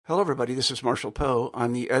Hello, everybody. This is Marshall Poe.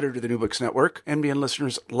 I'm the editor of the New Books Network. NBN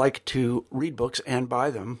listeners like to read books and buy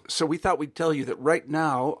them. So we thought we'd tell you that right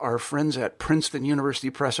now, our friends at Princeton University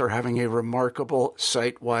Press are having a remarkable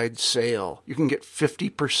site-wide sale. You can get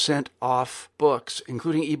 50% off books,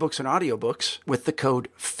 including ebooks and audiobooks, with the code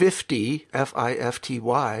 50,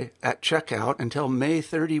 F-I-F-T-Y, at checkout until May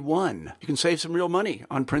 31. You can save some real money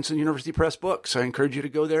on Princeton University Press books. I encourage you to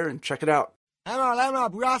go there and check it out. 来嘛，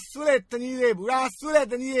不要输嘞，等你嘞，不要输嘞，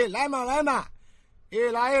等你嘞，来嘛，来，不要输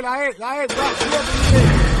嘞，等你嘞，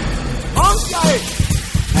好起来。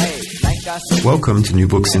 Welcome to New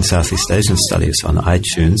Books in Southeast Asian Studies on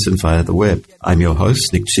iTunes and via the web. I'm your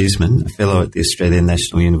host, Nick Cheeseman, a fellow at the Australian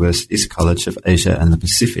National University's College of Asia and the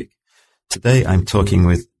Pacific. Today I'm talking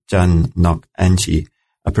with Jan Ngoc Angie,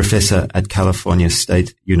 a professor at California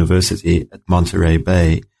State University at Monterey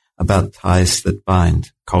Bay, about ties that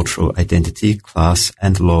bind cultural identity, class,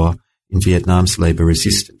 and law in Vietnam's labor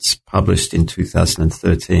resistance, published in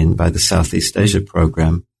 2013 by the Southeast Asia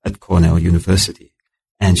program at Cornell University.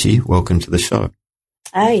 Angie, welcome to the show.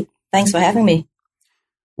 Hi, thanks for having me.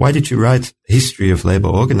 Why did you write History of Labor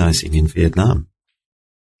Organizing in Vietnam?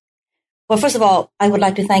 Well, first of all, I would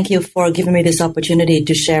like to thank you for giving me this opportunity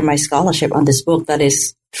to share my scholarship on this book that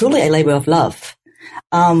is truly a labor of love.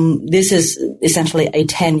 This is essentially a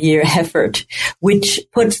 10-year effort, which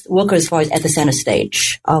puts workers' voice at the center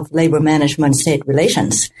stage of labor management state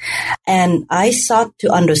relations. And I sought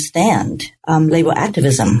to understand labor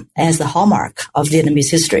activism as the hallmark of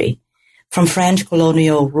Vietnamese history, from French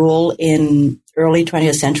colonial rule in early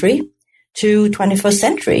 20th century to 21st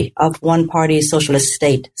century of one-party socialist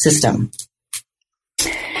state system.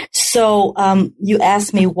 So you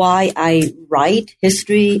asked me why I write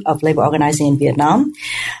History of Labor Organizing in Vietnam.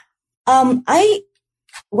 When I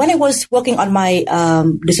was working on my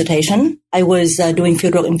dissertation, I was doing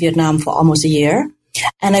fieldwork in Vietnam for almost a year,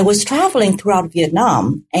 and I was traveling throughout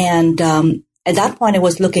Vietnam. And at that point, I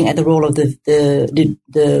was looking at the role of the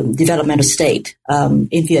developmental state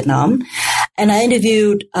in Vietnam, and I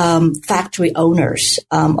interviewed factory owners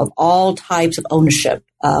of all types of ownership,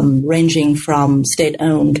 ranging from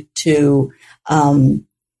state-owned to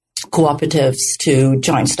cooperatives to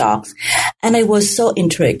joint stocks. And I was so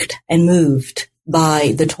intrigued and moved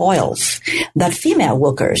by the toils that female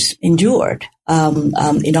workers endured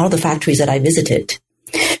in all the factories that I visited.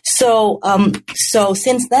 So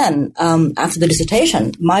since then, after the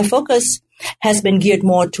dissertation, my focus has been geared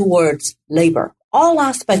more towards labor, all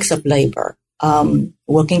aspects of labor.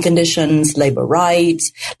 Working conditions, labor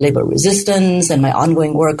rights, labor resistance, and my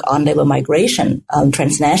ongoing work on labor migration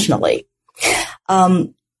transnationally.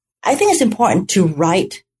 I think it's important to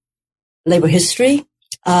write labor history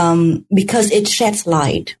because it sheds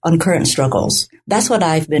light on current struggles. That's what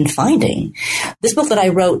I've been finding. This book that I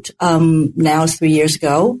wrote now 3 years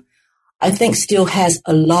ago, I think still has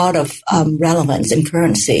a lot of relevance and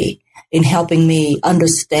currency in helping me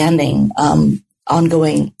understanding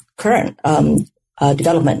ongoing current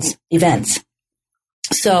developments, events.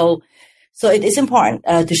 So it is important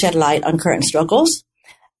to shed light on current struggles.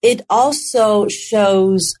 It also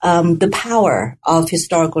shows the power of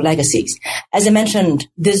historical legacies. As I mentioned,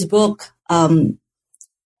 this book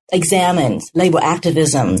examines labor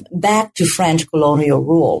activism back to French colonial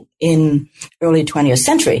rule in early 20th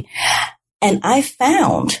century. And I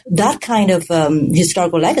found that kind of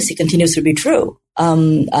historical legacy continues to be true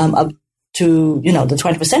up to, the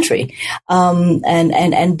 21st century.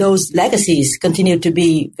 And those legacies continue to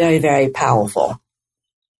be very, very powerful.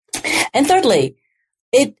 And thirdly,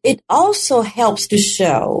 it also helps to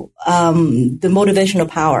show the motivational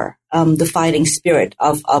power, the fighting spirit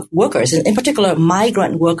of workers, in particular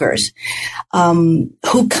migrant workers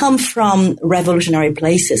who come from revolutionary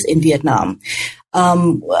places in Vietnam.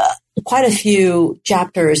 Quite a few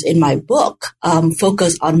chapters in my book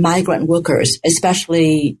focus on migrant workers,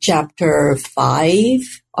 especially chapter 5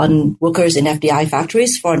 on workers in FDI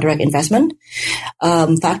factories, foreign direct investment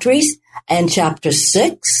factories, and chapter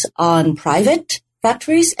 6 on private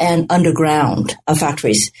factories and underground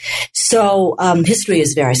factories. So history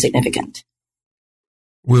is very significant.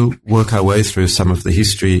 We'll work our way through some of the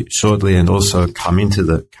history shortly and also come into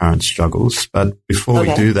the current struggles. But before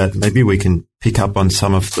we do that, maybe we can pick up on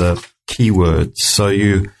some of the keywords. So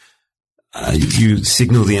you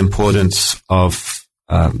signal the importance of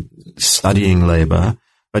studying labor,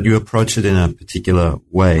 but you approach it in a particular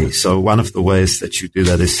way. So one of the ways that you do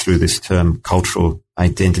that is through this term cultural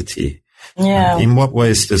identity. Yeah. In what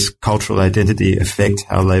ways does cultural identity affect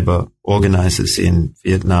how labor organizes in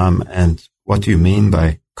Vietnam, and what do you mean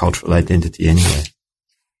by cultural identity anyway?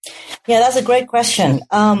 Yeah, that's a great question.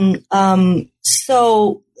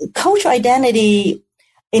 So cultural identity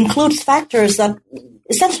includes factors that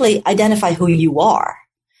essentially identify who you are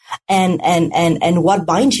and what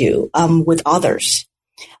binds you with others.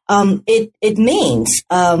 It means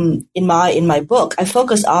in my book, I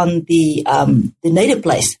focus on the native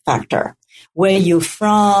place factor. Where you're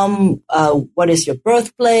from, what is your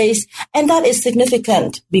birthplace, and that is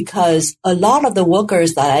significant because a lot of the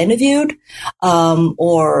workers that I interviewed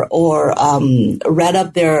or read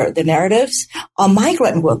up their narratives are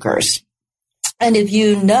migrant workers. And if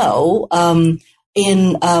you know,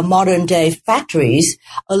 in modern day factories,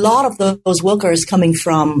 a lot of those workers coming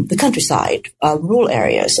from the countryside, rural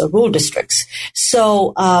areas, rural districts.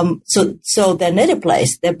 So their native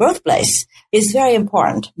place, their birthplace, is very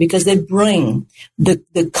important because they bring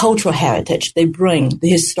the cultural heritage, they bring the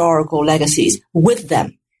historical legacies with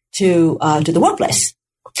them to the workplace.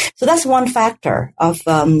 So that's one factor of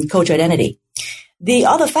cultural identity. The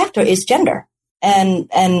other factor is gender, and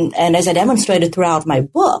as I demonstrated throughout my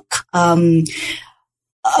book,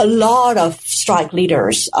 a lot of strike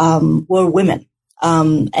leaders were women,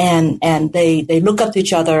 and they look up to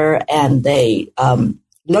each other and they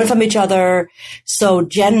learn from each other. So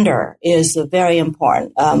gender is a very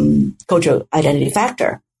important cultural identity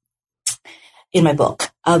factor in my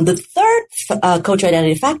book. The third cultural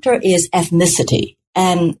identity factor is ethnicity.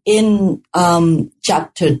 And in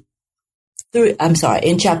chapter 2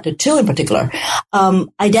 in particular,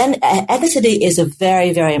 ethnicity is a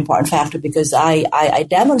very, very important factor because I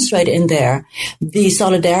demonstrate in there the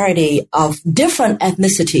solidarity of different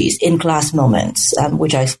ethnicities in class moments,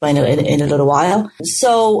 which I explain in a little while.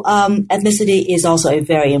 So ethnicity is also a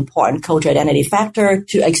very important cultural identity factor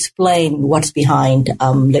to explain what's behind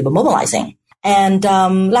labor mobilizing. And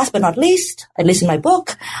last but not least, at least in my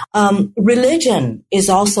book, religion is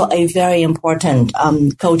also a very important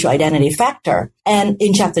cultural identity factor. And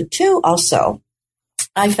in chapter 2 also,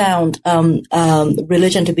 I found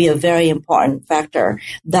religion to be a very important factor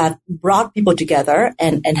that brought people together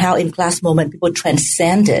and how in class moment people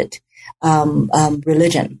transcended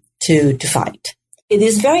religion to fight. It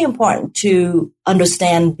is very important to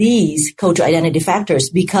understand these cultural identity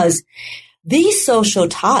factors because these social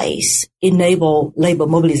ties enable labor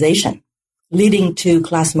mobilization, leading to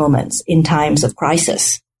class moments in times of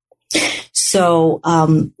crisis. So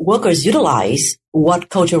workers utilize what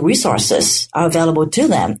cultural resources are available to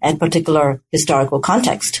them at particular historical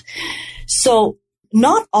context. So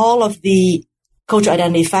not all of the cultural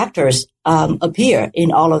identity factors appear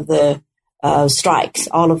in all of the strikes,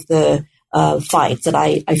 all of the fights that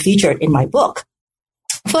I featured in my book.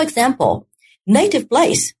 For example, native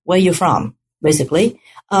place, where you're from, basically,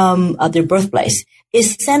 their birthplace,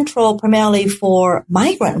 is central primarily for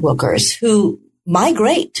migrant workers who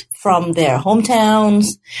migrate from their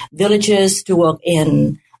hometowns, villages to work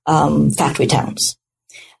in factory towns.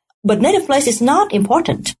 But native place is not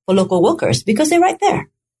important for local workers because they're right there.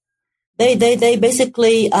 They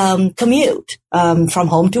basically commute from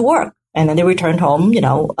home to work, and then they return home, in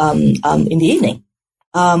the evening.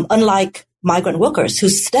 Unlike migrant workers who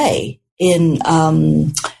stay in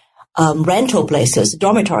rental places,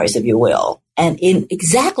 dormitories, if you will, and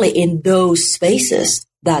exactly in those spaces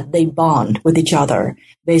that they bond with each other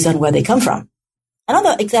based on where they come from.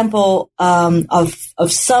 Another example of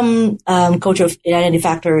some cultural identity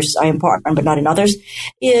factors are important, but not in others,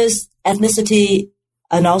 is ethnicity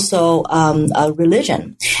and also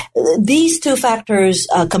religion. These two factors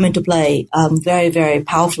come into play very, very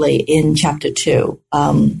powerfully in Chapter 2,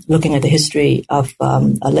 looking at the history of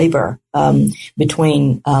labor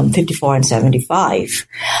between 54 and 75.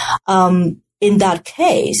 In that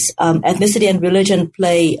case, ethnicity and religion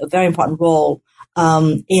play a very important role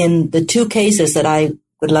in the two cases that I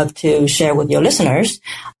would love to share with your listeners.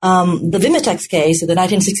 The Vimitex case, the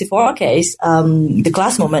 1964 case, the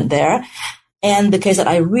class moment there, and the case that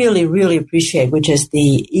I really, really appreciate, which is the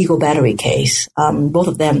Eagle Battery case. Both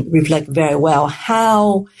of them reflect very well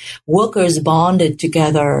how workers bonded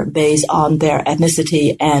together based on their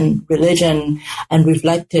ethnicity and religion and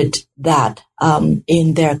reflected that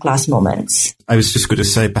in their class moments. I was just going to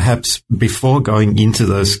say, perhaps before going into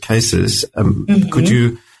those cases, could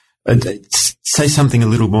you say something a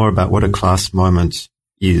little more about what a class moment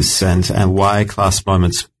is and why class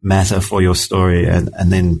moments matter for your story, and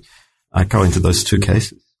then I go into those two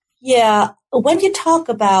cases. Yeah. When you talk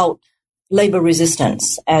about labor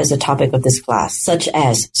resistance as a topic of this class, such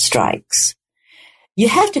as strikes, you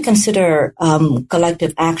have to consider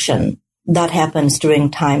collective action that happens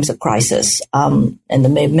during times of crisis, and there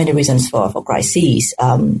may be many reasons for crises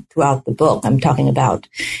throughout the book. I'm talking about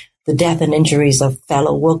the death and injuries of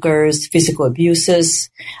fellow workers, physical abuses,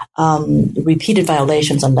 repeated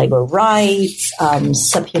violations on labor rights,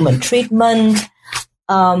 subhuman treatment,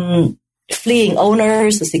 fleeing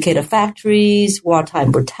owners, the cicada factories,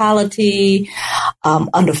 wartime brutality,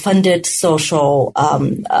 underfunded social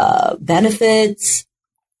benefits,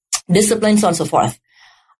 discipline, so on and so forth.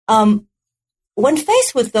 When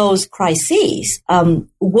faced with those crises,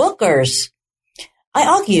 workers, I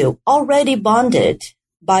argue, already bonded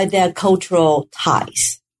by their cultural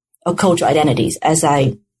ties or cultural identities, as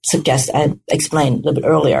I suggest and explained a little bit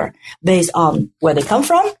earlier, based on where they come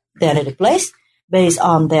from, their native place, based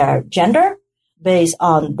on their gender, based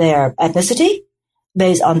on their ethnicity,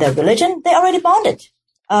 based on their religion. They already bonded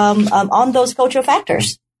on those cultural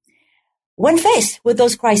factors. When faced with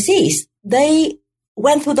those crises, they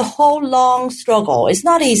went through the whole long struggle. It's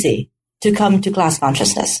not easy to come to class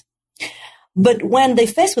consciousness. But when they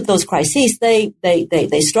faced with those crises, they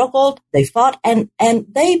struggled, they fought, and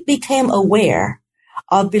they became aware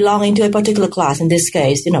of belonging to a particular class, in this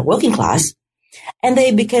case, working class, and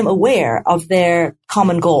they became aware of their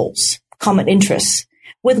common goals, common interests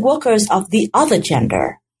with workers of the other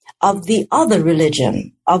gender, of the other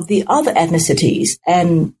religion, of the other ethnicities,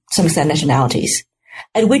 and some extent nationalities.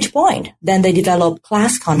 At which point, then they developed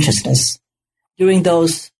class consciousness during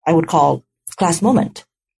those, I would call, class moment.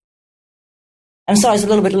 I'm sorry, it's a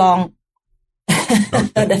little bit long.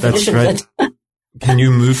 That's great. Can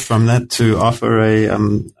you move from that to offer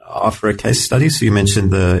a case study? So you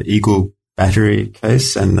mentioned the Eagle Battery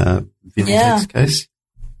case and the Vinitex case.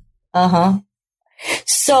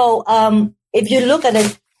 So, if you look at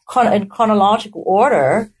it in chronological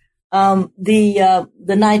order, the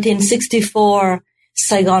 1964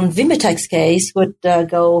 Saigon Vinitex case would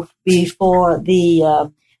go before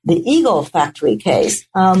the Eagle Factory case.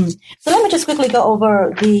 So let me just quickly go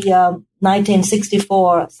over the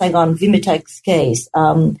 1964 Saigon Vinitex case.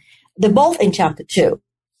 They're both in Chapter 2.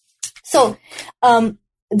 So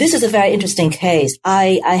this is a very interesting case.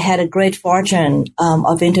 I had a great fortune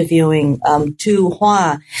of interviewing two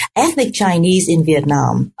Hoa ethnic Chinese in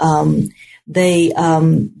Vietnam.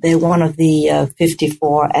 They're one of the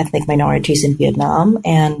 54 ethnic minorities in Vietnam,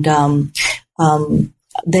 and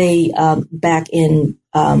they back in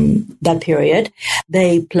that period,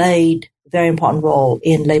 they played a very important role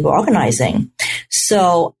in labor organizing.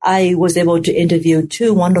 So I was able to interview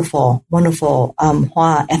two wonderful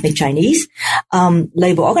Hoa ethnic Chinese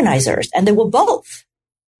labor organizers, and they were both,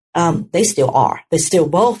 they still are, they're still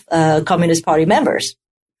both Communist Party members.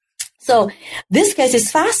 So this case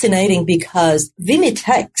is fascinating because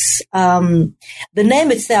Vinitex, the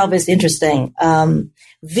name itself is interesting.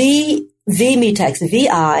 Vimytex, Vimytex,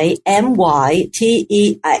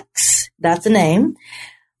 that's the name.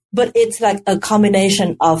 But it's like a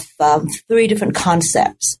combination of three different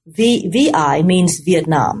concepts. VI means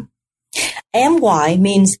Vietnam. MY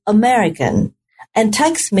means American. And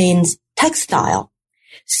tex means textile.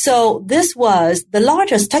 So this was the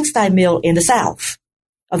largest textile mill in the south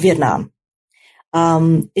of Vietnam,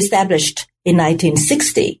 established in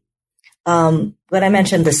 1960. When I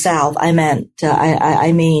mentioned the South, I mean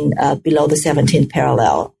below the 17th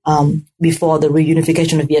parallel, before the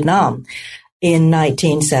reunification of Vietnam in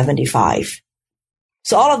 1975.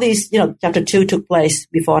 So all of these, Chapter 2 took place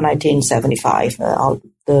before 1975,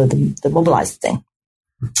 the mobilized thing.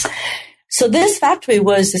 So this factory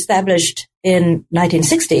was established in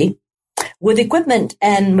 1960 with equipment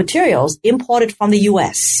and materials imported from the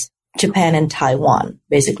U.S., Japan, and Taiwan,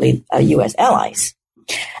 basically U.S. allies.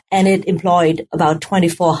 And it employed about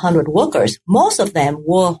 2,400 workers. Most of them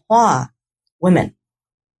were Hoa women,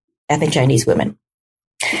 ethnic Chinese women.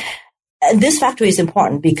 And this factory is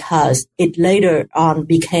important because it later on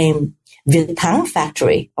became Viet Thanh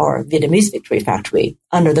Factory or Vietnamese Victory Factory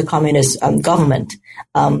under the communist government,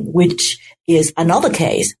 which is another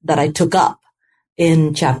case that I took up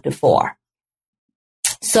in Chapter 4.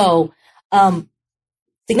 So,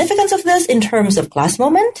 significance of this in terms of class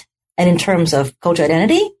moment and in terms of cultural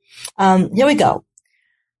identity. Here we go.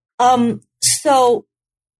 So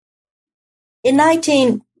in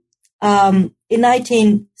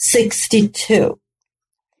 1962,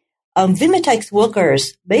 Vinitex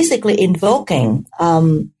workers basically invoking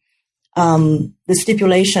the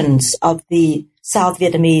stipulations of the South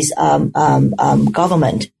Vietnamese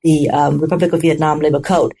government, the Republic of Vietnam Labor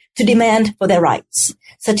Code, to demand for their rights,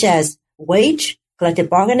 such as wage, collective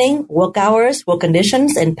bargaining, work hours, work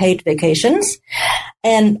conditions, and paid vacations.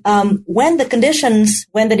 And when the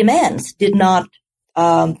demands did not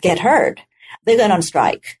get heard, they went on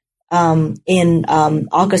strike in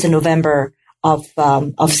August and November of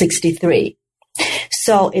 63.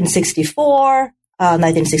 So in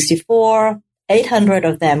 1964, 800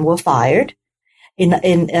 of them were fired. In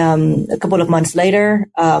a couple of months later,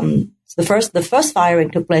 So the first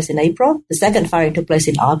firing took place in April. The second firing took place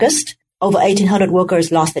in August. Over 1,800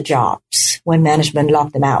 workers lost their jobs when management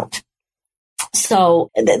locked them out.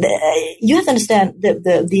 So you have to understand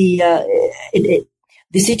the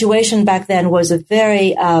situation back then was a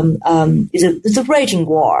very it's a raging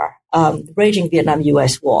war, raging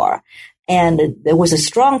Vietnam-U.S. war, and there was a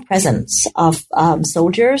strong presence of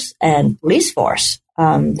soldiers and police force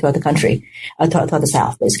throughout the country, throughout the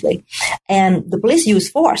South, basically, and the police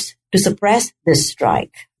used force to suppress this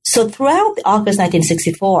strike. So throughout August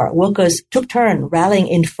 1964, workers took turn rallying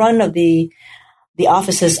in front of the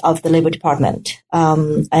offices of the Labor Department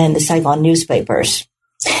and the Saigon newspapers.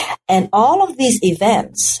 And all of these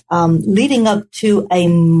events leading up to a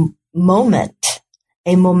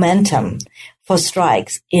momentum for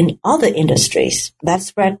strikes in other industries that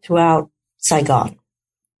spread throughout Saigon,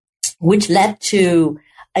 which led to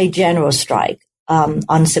a general strike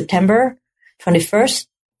on September 21st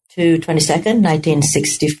to 22nd,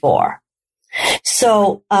 1964.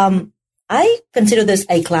 So I consider this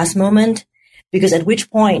a class moment because at which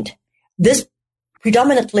point this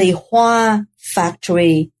predominantly Hoa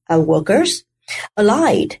factory workers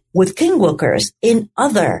allied with King workers in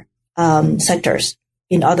other sectors,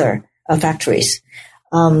 in other factories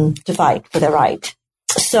to fight for their right.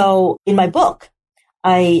 So in my book,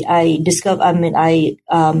 I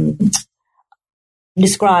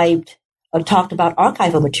described or talked about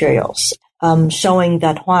archival materials showing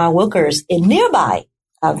that Hoa workers in nearby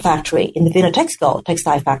factory, in the Vinatexco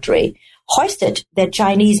textile factory, hoisted their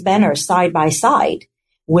Chinese banner side by side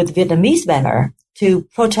with Vietnamese banner to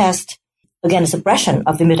protest against suppression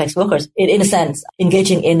of Vimitex workers, in a sense,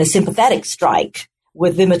 engaging in a sympathetic strike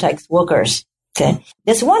with Vimitex workers. Okay.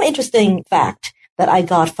 There's one interesting fact that I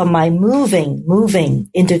got from my moving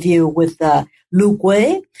interview with Lu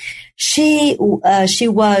Gui. She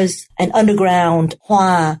was an underground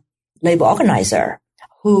Hoa labor organizer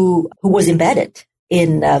who was embedded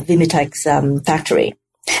in Vimitex factory.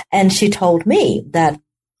 And she told me that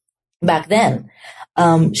back then,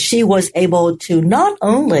 she was able to not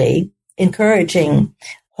only encouraging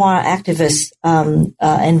Hoa activists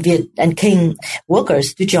and King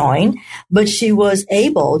workers to join, but she was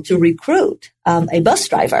able to recruit a bus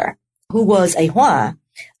driver who was a Hoa,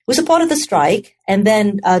 who supported the strike and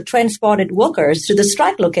then transported workers to the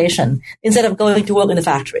strike location instead of going to work in the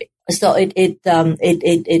factory. So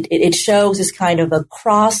it shows this kind of a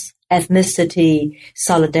cross ethnicity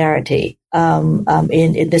solidarity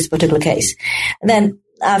in this particular case. And then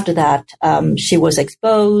after that, she was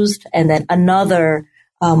exposed, and then another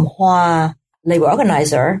Hoa labor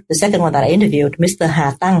organizer, the second one that I interviewed, Mr.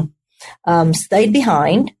 Ha Tang, stayed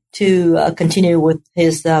behind to continue with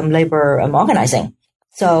his labor organizing.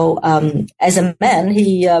 So as a man,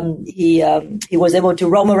 he was able to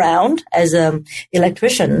roam around as an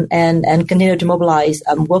electrician and continue to mobilize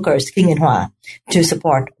workers, King and Hoa, to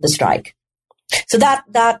support the strike. So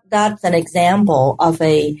that's an example of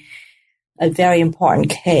a very important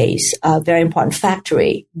case, a very important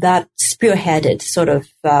factory that spearheaded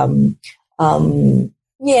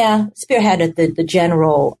spearheaded the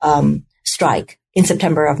general strike in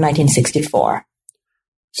September of 1964.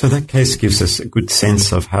 So that case gives us a good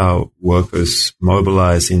sense of how workers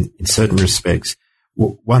mobilize in certain respects.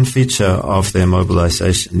 One feature of their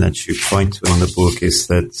mobilization that you point to in the book is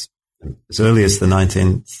that as early as the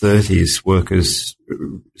 1930s, workers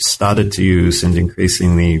started to use and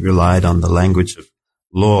increasingly relied on the language of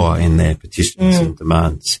law in their petitions and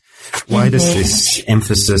demands. Why does this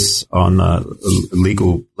emphasis on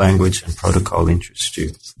legal language and protocol interest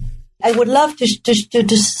you? I would love to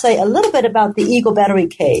say a little bit about the Eagle Battery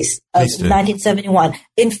case of 1971.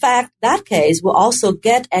 In fact, that case will also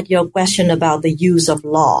get at your question about the use of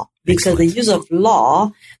law, because the use of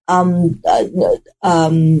law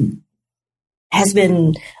has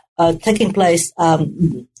been taking place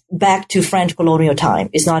back to French colonial time.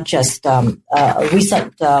 It's not just a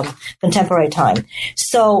recent contemporary time.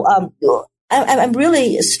 So I'm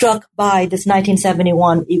really struck by this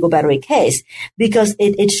 1971 Eagle Battery case because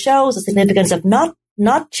it shows the significance of not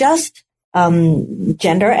just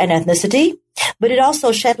gender and ethnicity, but it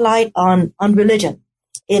also shed light on religion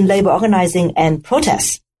in labor organizing and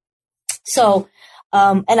protests. So,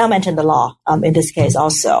 and I'll mention the law in this case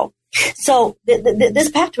also. So this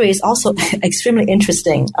factory is also extremely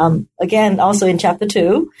interesting. Again, also in chapter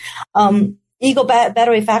 2, Eagle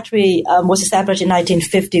Battery Factory was established in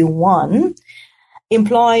 1951,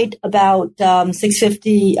 employed about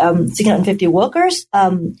 650 workers.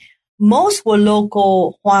 Most were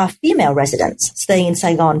local Hoa female residents staying in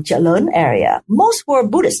Saigon Chợ Lớn area. Most were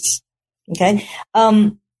Buddhists. Okay.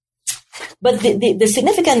 But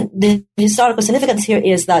the historical significance here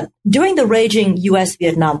is that during the raging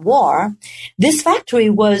U.S.-Vietnam War, this factory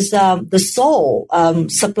was the sole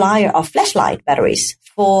supplier of flashlight batteries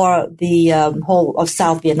for the whole of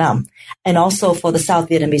South Vietnam and also for the South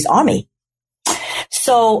Vietnamese army.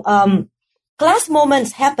 So class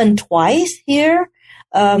moments happened twice here.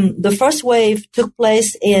 The first wave took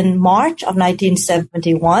place in March of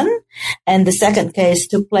 1971, and the second case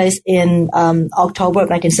took place in October of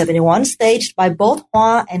 1971, staged by both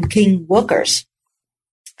Hoa and Kinh workers.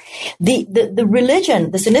 The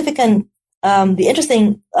religion, the significant, the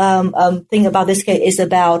interesting thing about this case is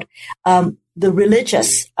about the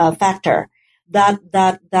religious factor that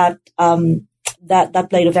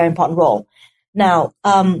played a very important role. Now,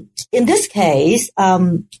 in this case,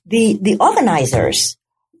 the organizers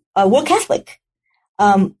were Catholic.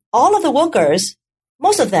 All of the workers,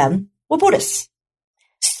 most of them were Buddhists.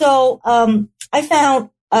 So I found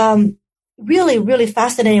really, really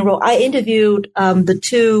fascinating role. I interviewed the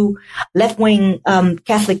two left-wing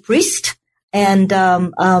Catholic priests and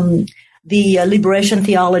the liberation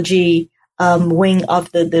theology wing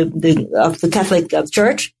of the Catholic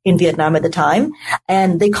Church in Vietnam at the time,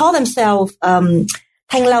 and they call themselves Thanh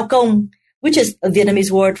Lao Công, which is a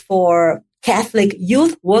Vietnamese word for Catholic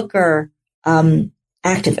Youth Worker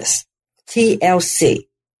Activists, TLC.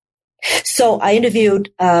 So I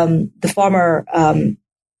interviewed the former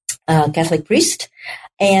Catholic priest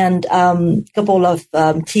and a couple of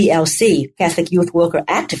TLC, Catholic Youth Worker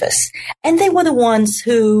Activists, and they were the ones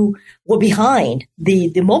who were behind the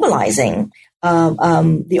mobilizing,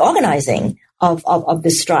 the organizing of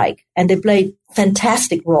this strike, and they played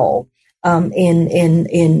fantastic role in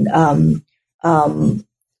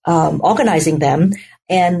organizing them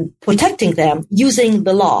and protecting them using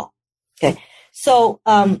the law. Okay, so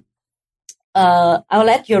I'll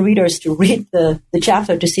let your readers to read the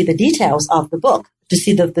chapter to see the details of the book, to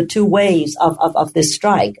see the two waves of this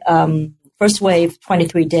strike. First wave,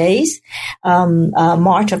 23 days,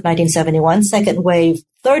 March of 1971. Second wave,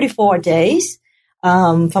 34 days,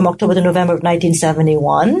 from October to November of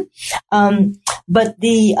 1971. But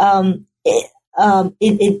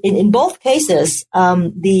in both cases,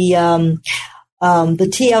 the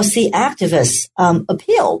TLC activists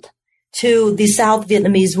appealed to the South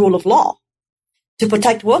Vietnamese rule of law to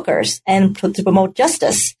protect workers and to promote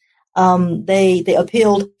justice. They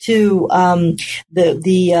appealed to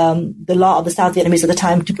the law of the South Vietnamese at the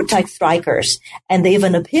time to protect strikers, and they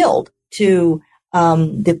even appealed to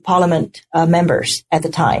the parliament members at the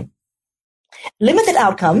time. Limited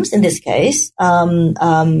outcomes in this case, but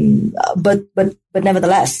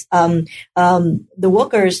nevertheless, the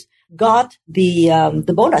workers got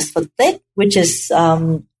the bonus for Tết, which is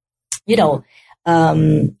Tết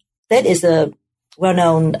is a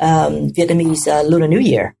well-known Vietnamese Lunar New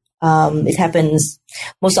Year. It happens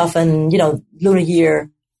most often, Lunar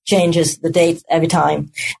Year changes the date every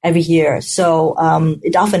year. So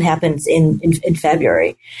it often happens in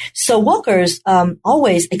February. So workers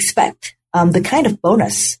always expect the kind of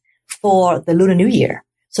bonus for the Lunar New Year,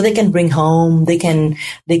 so they can bring home, they can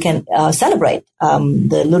celebrate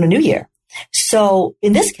the Lunar New Year. So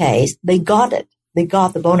in this case, they got it. They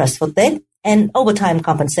got the bonus for Tết and overtime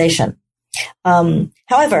compensation.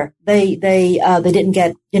 However, they didn't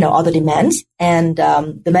get, all the demands, and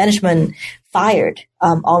the management fired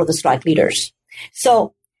all of the strike leaders.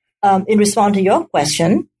 So in response to your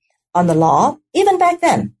question on the law, even back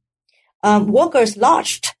then, workers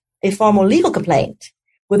lodged a formal legal complaint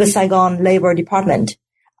with the Saigon Labor Department,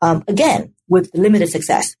 again with limited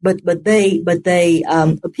success, but they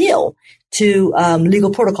appeal to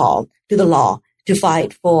legal protocol, to the law, to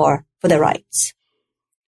fight for their rights.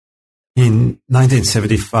 In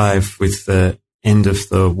 1975, with the end of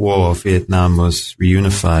the war, Vietnam was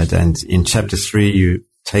reunified, and in Chapter 3 you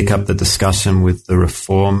take up the discussion with the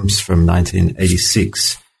reforms from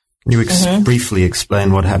 1986. Can you briefly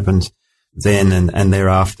explain what happened then and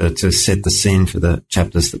thereafter to set the scene for the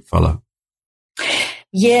chapters that follow?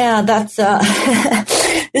 Yeah, that's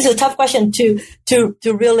this is a tough question to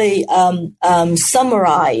really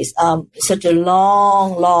summarize such a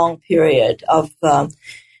long period of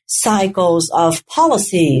cycles of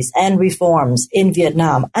policies and reforms in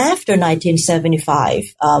Vietnam after 1975,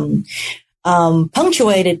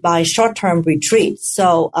 punctuated by short-term retreats.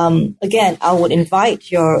 So, again, I would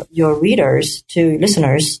invite your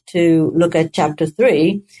listeners to look at Chapter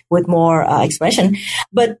 3 with more explanation.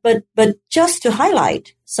 But just to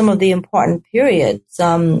highlight some of the important periods.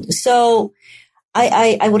 So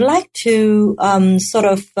I would like to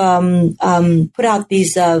put out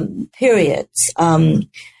these periods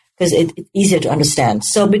because it's easier to understand.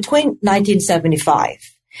 So between 1975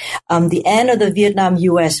 the end of the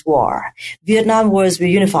Vietnam-U.S. War. Vietnam was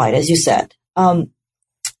reunified, as you said.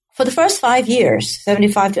 For the first 5 years,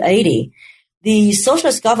 75 to 80, the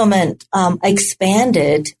socialist government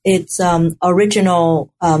expanded its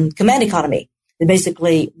original command economy.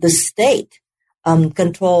 Basically, the state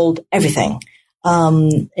controlled everything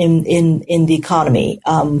in the economy,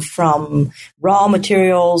 from raw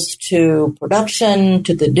materials to production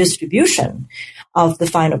to the distribution of the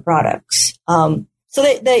final products. So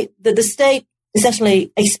the state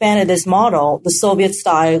essentially expanded this model, the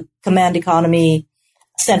Soviet-style command economy,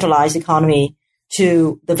 centralized economy,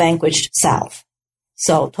 to the vanquished South.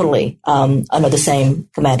 So totally under the same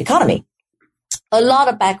command economy. A lot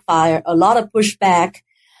of backfire, a lot of pushback,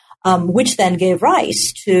 which then gave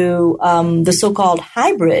rise to the so-called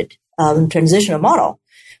hybrid transitional model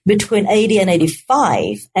between 80 and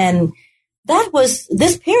 85. And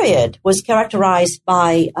this period was characterized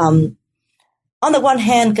by, on the one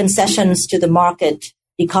hand, concessions to the market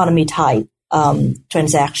economy type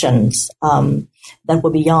transactions that were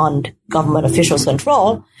beyond government officials'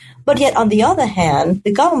 control. But yet, on the other hand,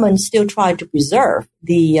 the government still tried to preserve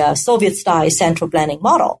the Soviet-style central planning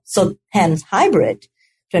model. So hence hybrid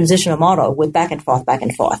transitional model with back and forth.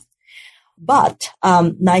 But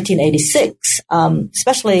 1986,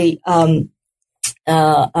 especially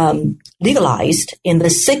legalized in the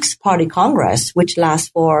Six-Party Congress, which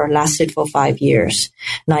lasted for 5 years,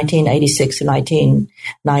 1986 to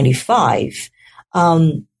 1995.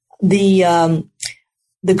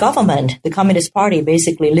 The government, the Communist Party,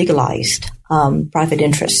 basically legalized private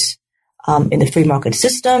interests in the free market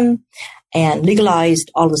system and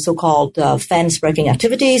legalized all the so-called fence-breaking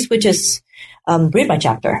activities, which is read my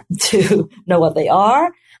chapter to know what they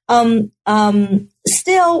are,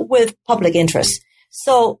 still with public interest.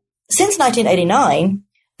 So since 1989,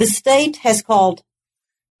 the state has called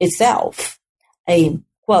itself a,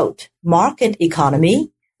 quote, market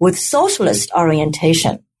economy with socialist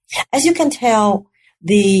orientation. As you can tell,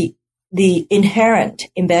 the inherent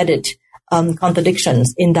embedded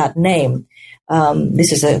contradictions in that name.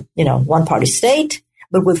 This is a one-party state,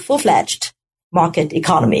 but with full-fledged market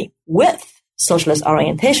economy with socialist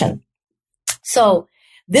orientation. So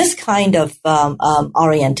this kind of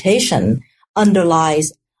orientation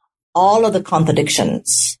underlies all of the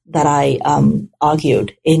contradictions that I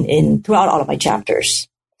argued in throughout all of my chapters.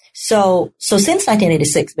 So since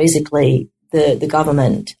 1986, basically the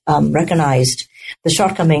government recognized the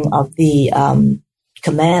shortcoming of the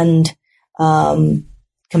command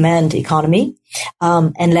economy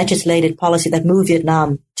and legislated policy that moved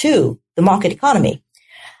Vietnam to the market economy.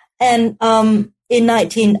 And in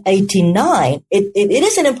 1989, it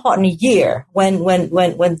is an important year when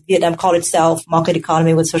Vietnam called itself market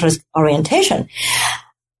economy with socialist orientation,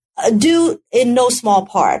 due in no small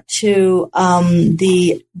part to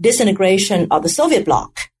the disintegration of the Soviet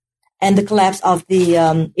bloc and the collapse of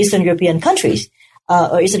the Eastern European countries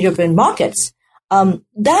or Eastern European markets.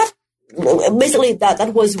 That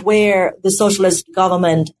was where the socialist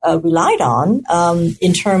government relied on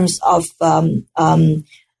in terms of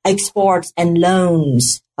exports and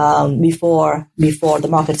loans before the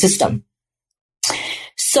market system.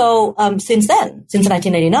 So since then, since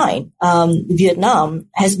 1989, Vietnam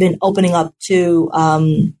has been opening up to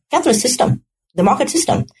capitalist system, the market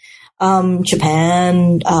system.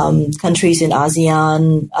 Japan, countries in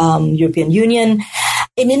ASEAN, European Union.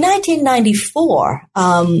 And in 1994,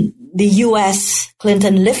 the U.S.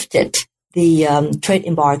 Clinton lifted the trade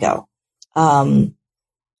embargo,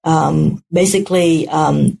 basically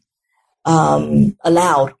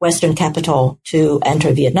allowed Western capital to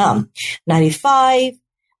enter Vietnam. 95,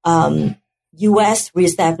 U.S.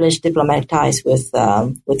 reestablished diplomatic ties with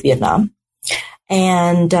Vietnam.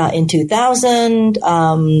 And in 2000,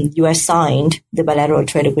 U.S. signed the bilateral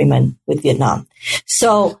trade agreement with Vietnam.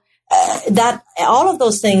 So that all of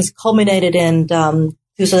those things culminated in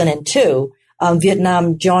 2002.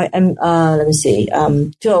 Vietnam joined.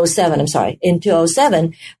 2007. I'm sorry. In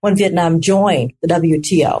 2007, when Vietnam joined the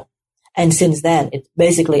WTO, and since then, it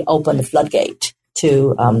basically opened the floodgate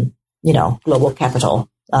to global capital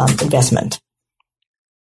investment.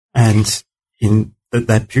 And in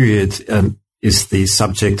that period. Is the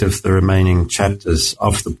subject of the remaining chapters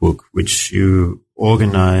of the book, which you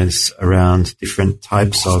organize around different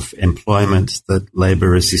types of employment that labor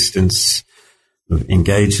resistance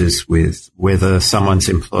engages with, whether someone's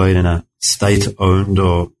employed in a state-owned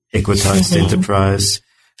or equitized enterprise,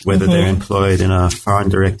 whether they're employed in a foreign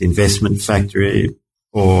direct investment factory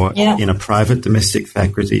or in a private domestic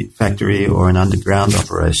factory or an underground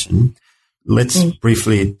operation. Let's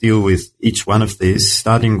briefly deal with each one of these,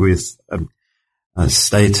 starting with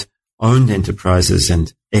state-owned enterprises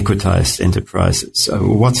and equitized enterprises. So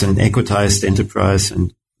what's an equitized enterprise,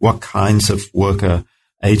 and what kinds of worker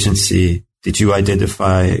agency did you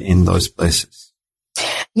identify in those places?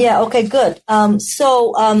 Yeah. Okay. Good. I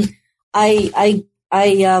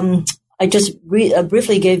just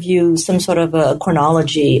briefly gave you some sort of a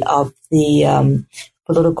chronology of the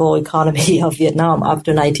political economy of Vietnam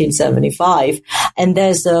after 1975, and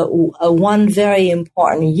there's a one very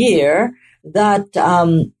important year that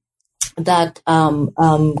can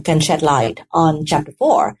shed light on Chapter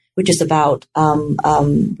 4, which is about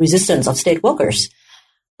resistance of state workers.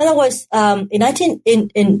 In other words,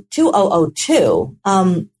 in 2002,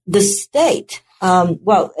 the state,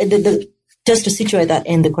 just to situate that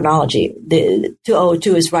in the chronology, the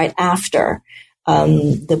 2002 is right after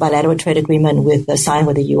the bilateral trade agreement signed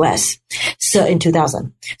with the U.S. So in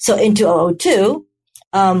 2000. So in 2002,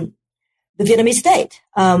 the Vietnamese state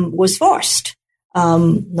was forced,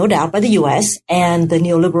 no doubt, by the U.S. and the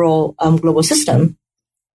neoliberal global system,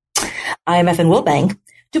 IMF and World Bank,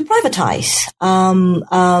 to privatize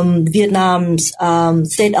Vietnam's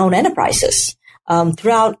state-owned enterprises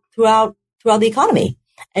throughout the economy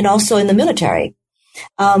and also in the military.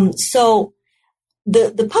 So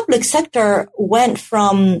the public sector went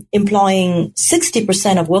from employing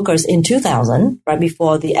 60% of workers in 2000, right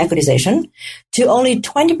before the equitization, to only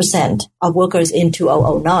 20% of workers in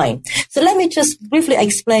 2009. So let me just briefly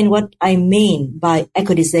explain what I mean by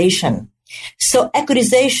equitization. So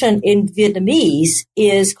equitization in Vietnamese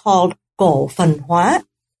is called cổ phần hóa.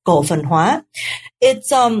 Cổ phần hóa.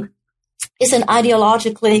 It's an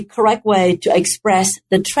ideologically correct way to express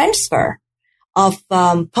the transfer of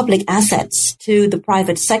public assets to the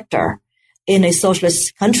private sector in a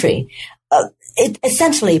socialist country. It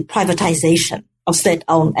essentially privatization of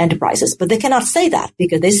state-owned enterprises, but they cannot say that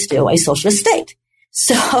because they're still a socialist state.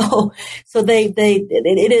 So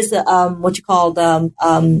it is what you call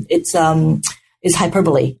it's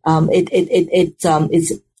hyperbole. It's an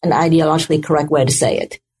ideologically correct way to say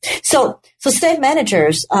it. So state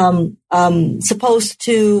managers supposed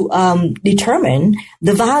to determine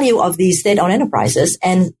the value of these state-owned enterprises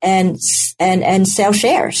and sell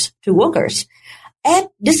shares to workers at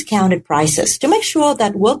discounted prices to make sure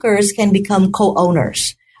that workers can become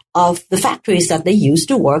co-owners of the factories that they used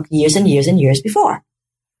to work years and years and years before.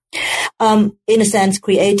 In a sense,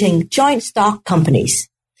 creating joint stock companies.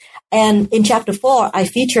 And in Chapter 4, I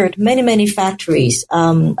featured many factories,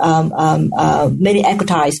 many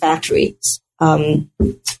equitized factories, who,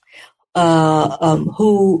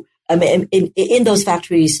 in those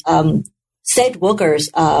factories, state workers,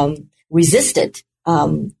 resisted,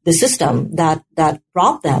 the system that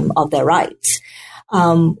robbed them of their rights.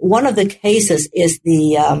 One of the cases is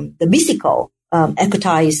the Bicico,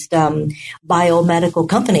 equitized, biomedical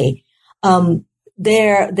company.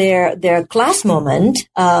 Their class moment,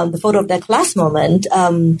 the photo of their class moment,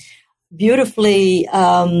 beautifully,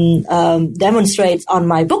 demonstrates on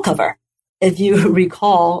my book cover. If you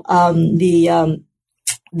recall, the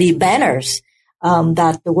banners,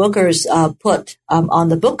 that the workers, put, on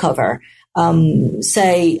the book cover,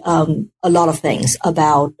 say, a lot of things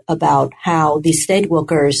about how the state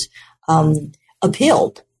workers,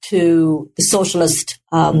 appealed to the socialist,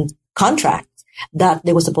 contract that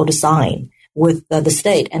they were supposed to sign with the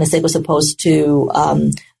state, and the state was supposed to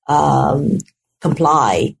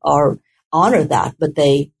comply or honor that, but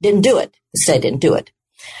they didn't do it. The state didn't do it.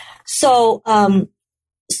 So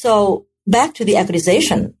back to the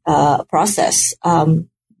equitization process,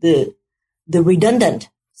 the redundant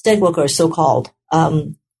state workers, so-called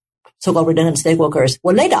redundant state workers,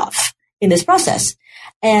 were laid off in this process,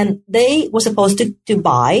 and they were supposed to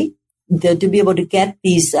buy to be able to get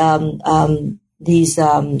these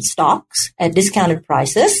stocks at discounted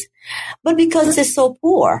prices, but because they're so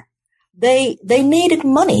poor, they needed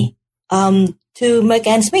money to make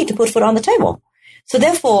ends meet, to put food on the table. So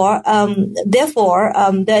therefore,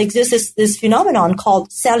 there exists this phenomenon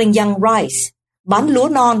called selling young rice, bán lúa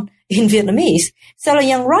non in Vietnamese. Selling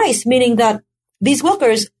young rice, meaning that these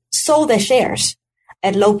workers sold their shares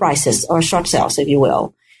at low prices, or short sales, if you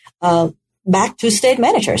will, back to state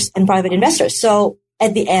managers and private investors. So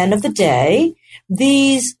at the end of the day,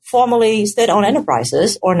 these formerly state-owned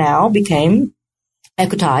enterprises, or now became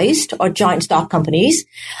equitized or joint stock companies,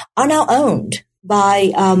 are now owned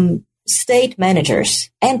by state managers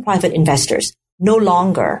and private investors, no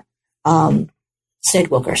longer state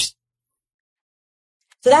workers.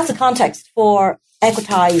 So that's the context for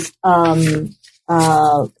equitized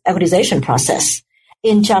equitization process.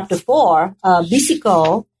 In Chapter 4,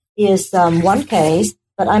 Bicico is one case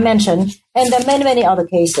that I mentioned, and there are many other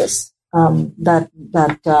cases that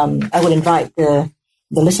I would invite the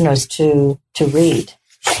listeners to read.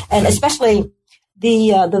 and especially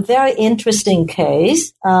the very interesting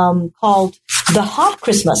case called the Hot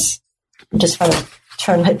Christmas. I'm just trying to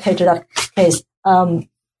turn my page to that case.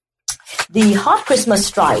 The Hot Christmas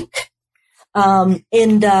strike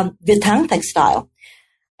in the Vietnam textile.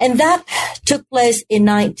 And that took place in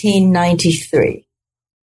 1993.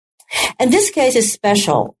 And this case is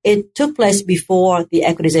special. It took place before the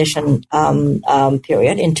equitization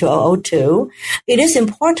period in 2002. It is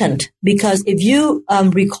important because if you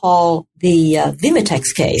recall the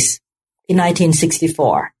Vimitex case in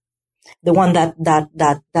 1964, the one that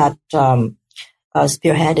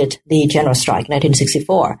spearheaded the general strike in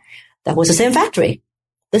 1964, that was the same factory,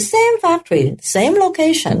 the same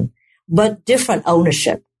location, but different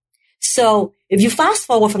ownership. So if you fast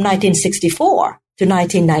forward from 1964 to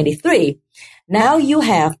 1993, now you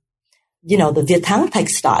have, the Vietnam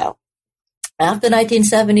textile. After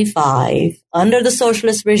 1975, under the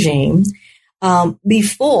socialist regime,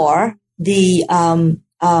 before the,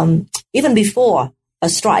 even before a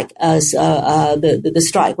strike, as the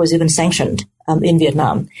strike was even sanctioned in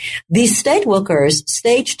Vietnam, the state workers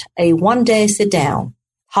staged a one-day sit-down,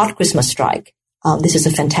 hot Christmas strike. This is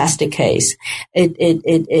a fantastic case.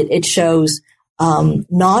 It shows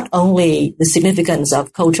not only the significance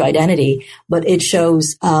of cultural identity, but it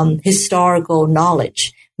shows historical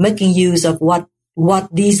knowledge, making use of what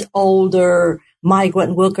these older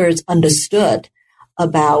migrant workers understood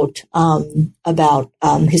about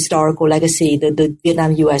historical legacy, the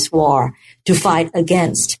Vietnam-U.S. War, to fight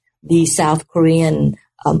against the South Korean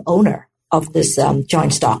owner of this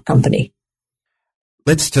joint stock company.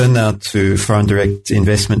 Let's turn now to foreign direct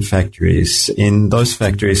investment factories. In those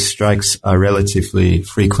factories, strikes are relatively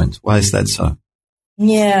frequent. Why is that so?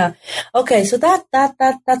 Yeah. Okay. So that's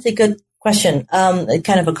a good question.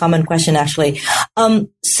 Kind of a common question, actually.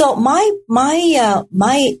 So my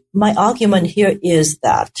argument here is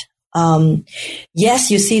that, yes,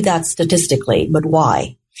 you see that statistically, but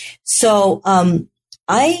why? So,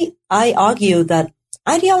 I argue that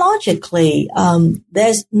ideologically,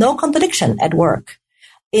 there's no contradiction at work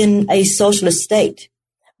in a socialist state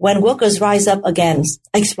when workers rise up against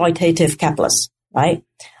exploitative capitalists, right?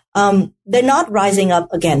 They're not rising up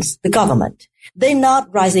against the government. They're not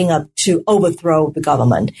rising up to overthrow the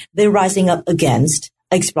government. They're rising up against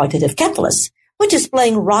exploitative capitalists, which is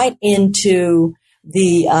playing right into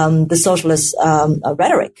the socialist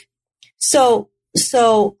rhetoric. So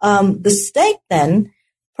the state then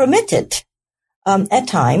permitted at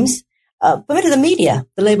times permitted the media,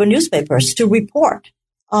 the labor newspapers, to report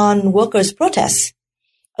on workers' protests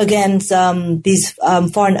against these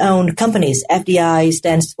foreign-owned companies. FDI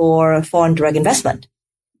stands for foreign direct investment.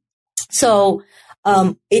 So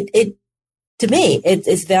to me,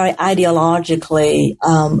 it's very ideologically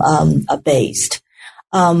based.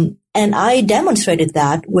 And I demonstrated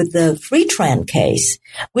that with the Free Trend case,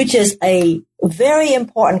 which is a very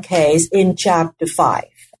important case in Chapter 5,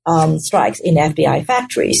 strikes in FDI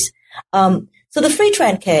factories. So the Free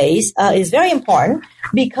Trend case is very important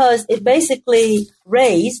because it basically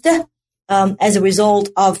raised, as a result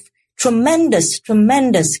of tremendous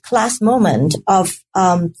class movement of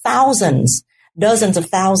dozens of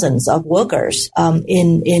thousands of workers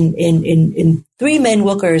in three main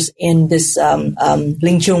workers in this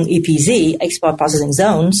Linchung EPZ, export processing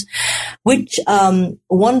zones, which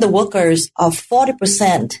won the workers a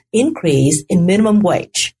 40% increase in minimum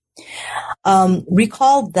wage.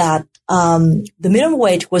 Recall that the minimum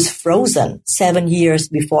wage was frozen 7 years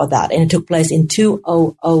before that, and it took place in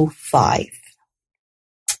 2005.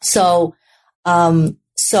 So in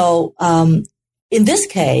this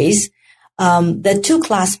case, there are two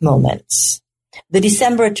class moments. The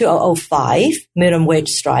December 2005 minimum wage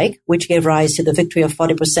strike, which gave rise to the victory of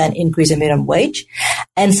 40% increase in minimum wage,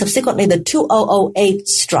 and subsequently the 2008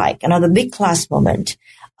 strike, another big class moment,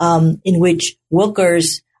 in which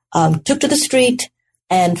workers took to the street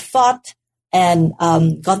and fought and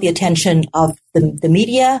got the attention of the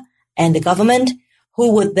media and the government,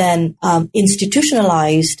 who would then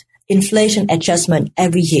institutionalize inflation adjustment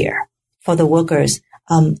every year for the workers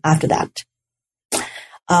after that.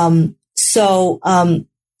 In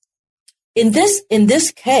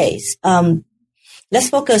this case, let's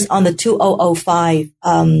focus on the 2005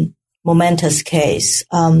 momentous case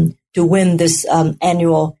to win this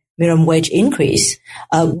annual minimum wage increase,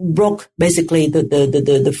 broke basically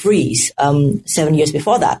the freeze 7 years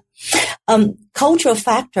before that. Cultural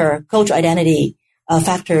identity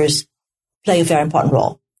factors play a very important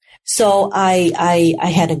role. So I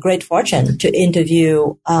had a great fortune to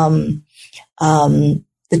interview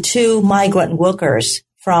the two migrant workers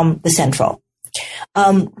from the Central,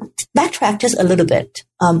 Backtrack just a little bit.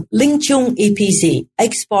 Linh Chung EPZ,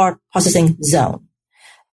 Export Processing Zone,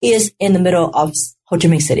 is in the middle of Ho Chi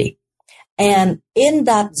Minh City. And in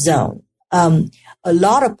that zone, a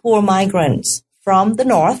lot of poor migrants from the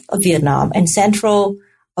north of Vietnam and central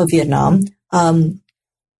of Vietnam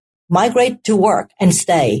migrate to work and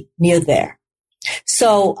stay near there.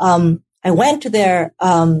 So I went to their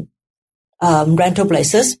rental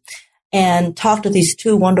places and talked to these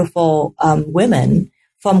two wonderful women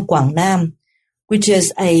from Quảng Nam, which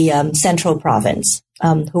is a central province,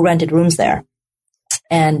 who rented rooms there.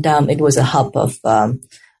 And it was a hub for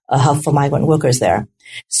migrant workers there.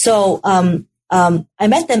 So I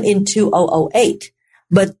met them in 2008,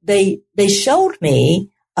 but they showed me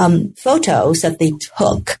photos that they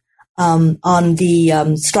took on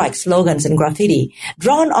the strike slogans and graffiti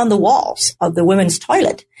drawn on the walls of the women's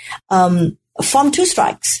toilet from two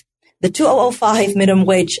strikes, the 2005 minimum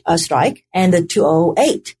wage strike and the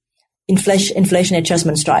 2008 inflation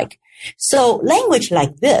adjustment strike. So language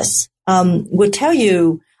like this will tell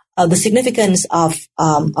you the significance of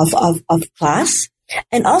class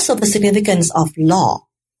and also the significance of law.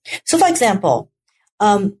 So, for example,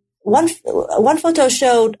 one photo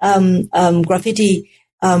showed graffiti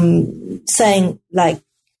saying like,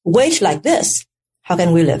 wage like this, how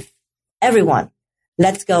can we live? Everyone,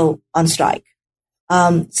 let's go on strike.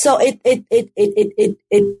 So it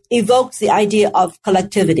evokes the idea of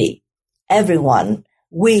collectivity. Everyone,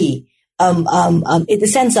 we, a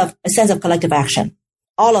sense of collective action.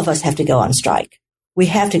 All of us have to go on strike. We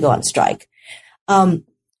have to go on strike. I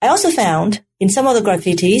also found in some of the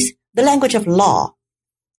graffitis the language of law.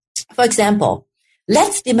 For example,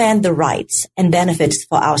 let's demand the rights and benefits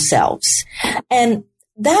for ourselves. And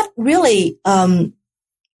that really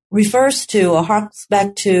refers to or harks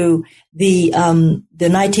back to the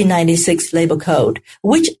 1996 Labor Code,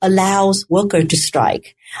 which allows workers to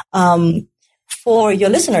strike. For your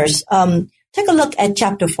listeners, take a look at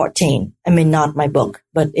Chapter 14. I mean, not my book,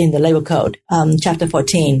 but in the Labor Code, Chapter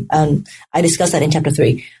 14. I discussed that in Chapter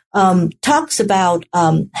 3. Talks about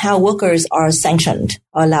how workers are sanctioned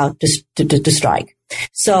or allowed to strike.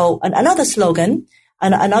 So another slogan,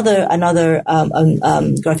 another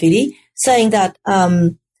graffiti saying that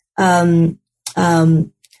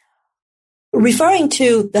referring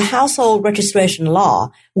to the household registration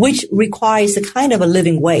law, which requires a kind of a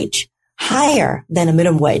living wage higher than a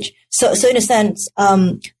minimum wage. So in a sense,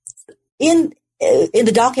 in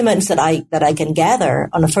the documents that I can gather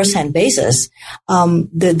on a first-hand basis,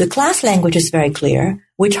 the class language is very clear,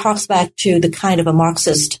 which harks back to the kind of a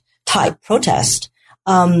Marxist type protest,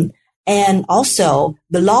 and also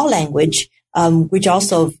the law language, which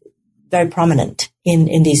also very prominent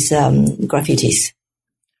in these graffitis.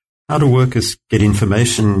 How do workers get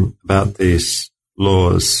information about these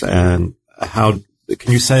laws, and how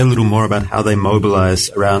can you say a little more about how they mobilize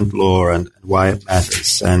around law and why it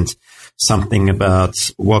matters, and something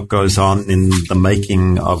about what goes on in the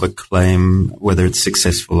making of a claim, whether it's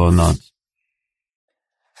successful or not?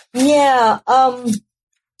 Yeah.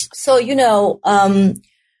 So, in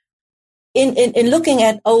looking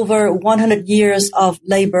at over 100 years of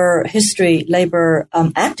labor history, labor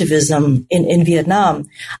activism in Vietnam,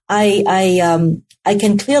 I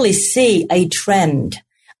can clearly see a trend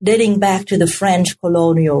dating back to the French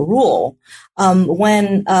colonial rule,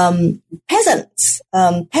 when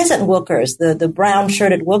peasant workers, the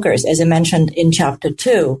brown-shirted workers, as I mentioned in Chapter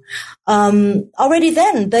 2, already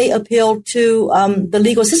then they appealed to the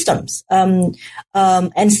legal systems and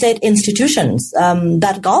state institutions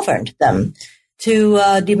that governed them to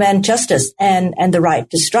demand justice and the right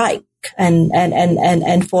to strike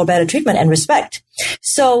and for better treatment and respect.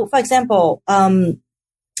 So, for example,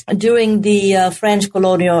 during the French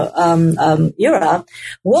colonial era,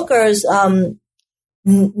 workers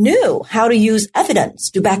knew how to use evidence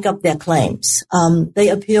to back up their claims. They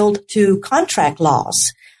appealed to contract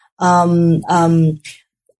laws. And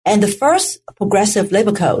the first progressive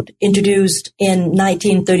labor code introduced in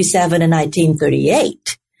 1937 and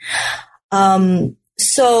 1938.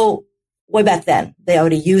 So way back then, they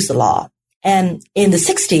already used the law. And in the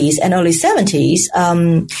 60s and early 70s,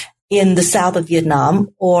 in the south of Vietnam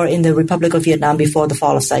or in the Republic of Vietnam before the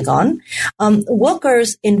fall of Saigon,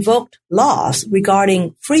 workers invoked laws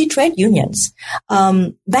regarding free trade unions.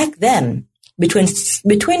 Back then, between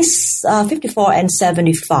 54 and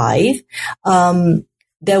 75,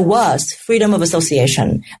 there was freedom of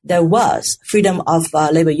association. There was freedom of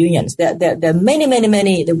labor unions. There are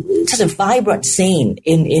many. Such a vibrant scene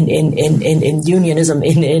in unionism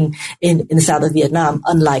in the south of Vietnam.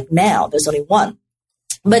 Unlike now, there's only one.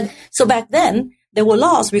 But so back then, there were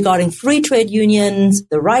laws regarding free trade unions,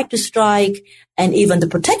 the right to strike, and even the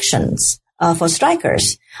protections for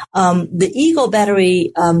strikers. The Eagle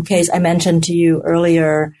Battery case I mentioned to you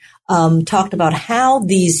earlier talked about how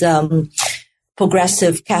these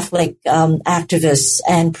progressive Catholic activists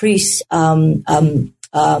and priests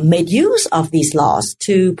made use of these laws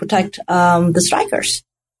to protect the strikers.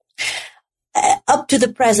 Up to the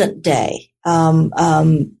present day,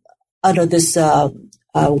 under this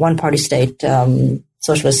one-party state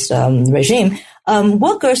socialist regime,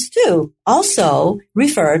 workers too also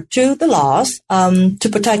refer to the laws to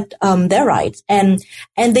protect their rights, and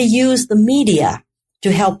they use the media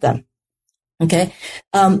to help them. Okay,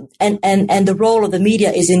 and the role of the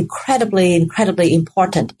media is incredibly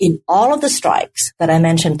important in all of the strikes that I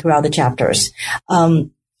mentioned throughout the chapters.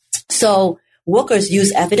 So workers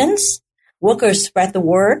use evidence. Workers spread the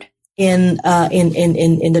word in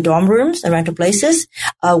the dorm rooms and rental places.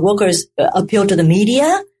 Workers appeal to the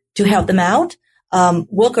media to help them out.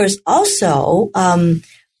 Workers also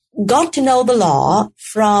got to know the law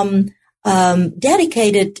from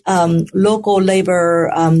dedicated local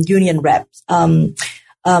labor union reps.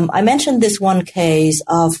 I mentioned this one case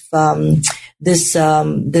of this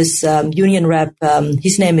union rep.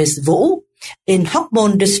 His name is Vũ in Hoc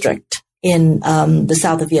Mon district in the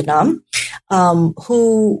south of Vietnam,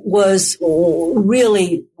 who was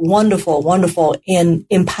really wonderful in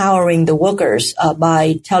empowering the workers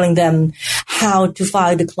by telling them how to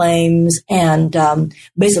file the claims and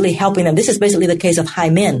basically helping them. This is basically the case of Hai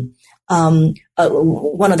Minh,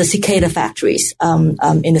 one of the cicada factories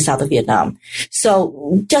in the south of Vietnam.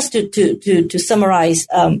 So just to summarize,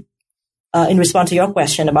 in response to your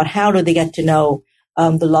question about how do they get to know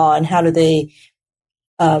the law and how do they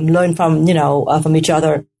learn from each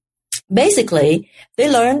other, basically they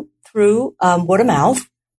learn through word of mouth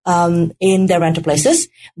in their rental places.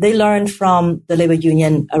 They learn from the labor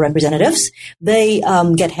union representatives. They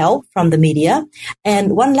get help from the media.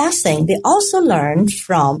 And one last thing, they also learn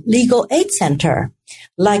from legal aid center,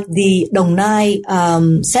 like the Dong Nai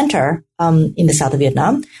Center in the south of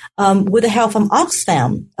Vietnam, with the help from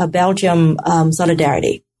Oxfam, a Belgium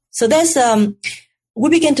solidarity. So there's we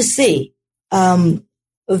begin to see a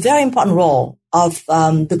very important role of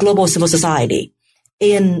the global civil society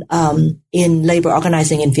in labor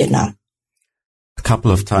organizing in Vietnam. A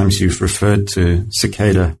couple of times you've referred to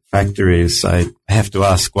cicada factories. I have to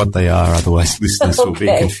ask what they are, otherwise listeners will be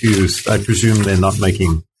confused. I presume they're not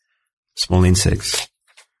making small insects.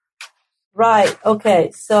 Right.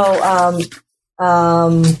 Okay. So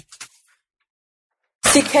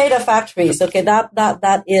cicada factories. Okay,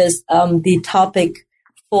 that is the topic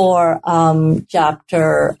for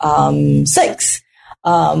chapter 6.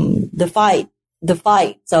 The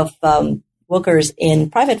fights of workers in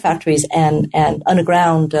private factories and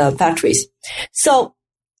underground factories. So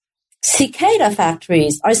cicada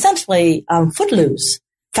factories are essentially footloose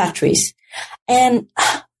factories, and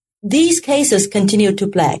these cases continue to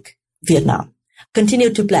plague Vietnam, continue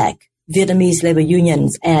to plague Vietnamese labor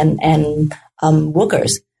unions and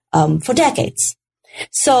workers for decades.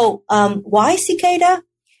 So why cicada?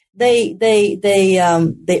 They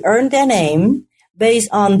earned their name based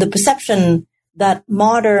on the perception that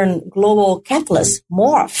modern global capitalists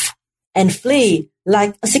morph and flee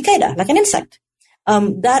like a cicada, like an insect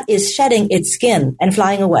that is shedding its skin and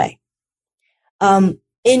flying away. In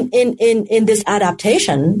this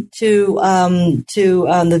adaptation to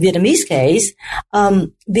the Vietnamese case,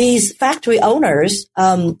 these factory owners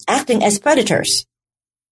acting as predators,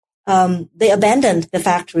 they abandoned the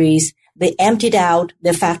factories. They emptied out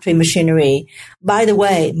their factory machinery. By the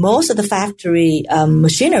way, most of the factory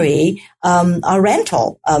machinery are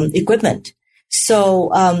rental equipment.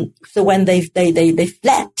 So when they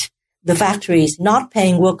fled the factories, not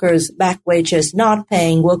paying workers back wages, not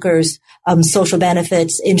paying workers social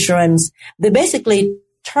benefits, insurance, they basically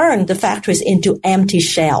turned the factories into empty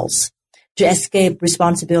shells to escape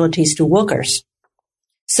responsibilities to workers.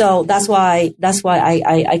 So that's why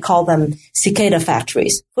I call them cicada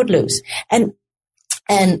factories, footloose. And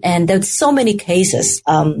there's so many cases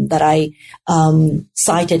that I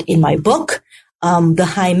cited in my book. The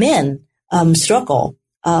Hai Minh struggle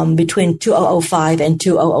between 2005 and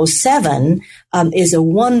 2007 is a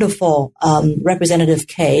wonderful representative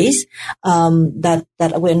case that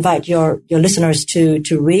I will invite your listeners to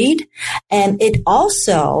read. And it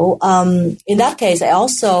also in that case I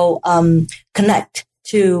also connect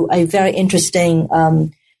to a very interesting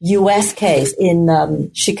U.S. case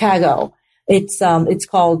in Chicago. It's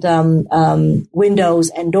called Windows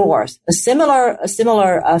and Doors. A similar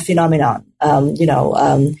phenomenon.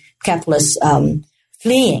 Capitalists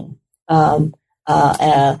fleeing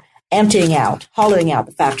emptying out, hollowing out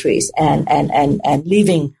the factories and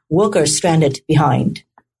leaving workers stranded behind.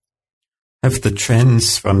 Have the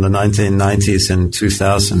trends from the 1990s and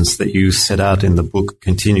 2000s that you set out in the book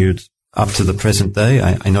continued up to the present day?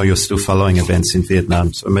 I know you're still following events in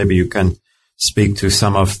Vietnam, so maybe you can speak to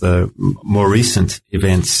some of the more recent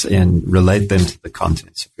events and relate them to the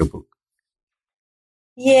contents of your book.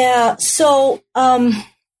 Yeah, so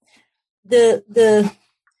there's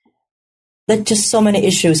just so many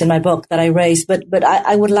issues in my book that I raised, but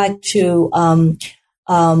I would like to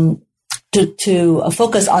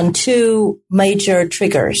focus on two major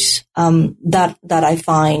triggers that I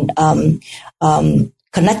find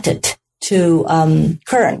connected to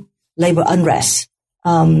current labor unrest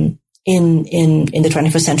in the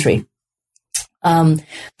 21st century. The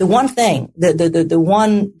one thing, the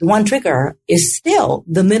one trigger is still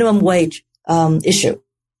the minimum wage issue.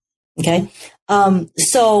 Okay,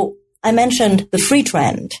 so I mentioned the free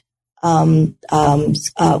trend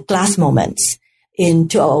glass moments in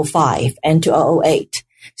 2005 and 2008.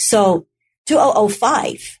 So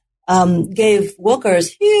 2005 gave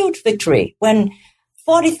workers huge victory when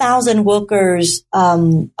 40,000 workers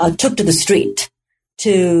took to the street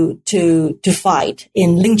to fight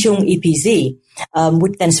in Linchung EPZ,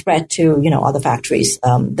 which then spread to other factories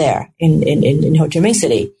there in Ho Chi Minh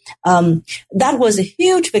City. That was a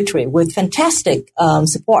huge victory with fantastic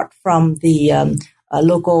support from the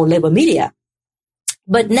local labor media.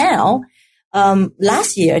 But now,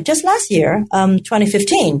 last year,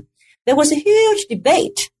 2015, there was a huge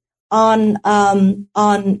debate on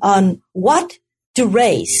what to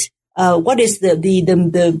raise. What is the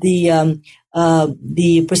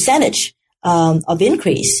percentage of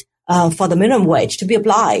increase for the minimum wage to be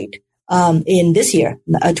applied in this year,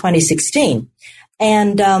 2016,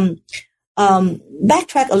 and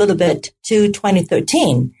backtrack a little bit to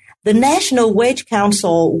 2013. The National Wage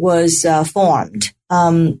Council was formed,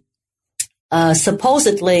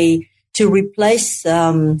 supposedly to replace,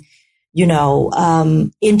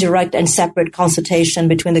 indirect and separate consultation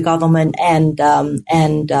between the government and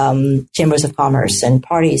chambers of commerce and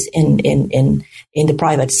parties in the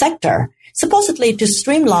private sector, supposedly to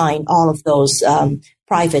streamline all of those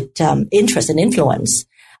private interests and influence.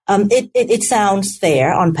 It sounds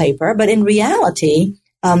fair on paper, but in reality,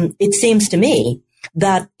 it seems to me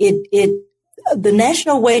that the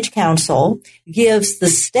National Wage Council gives the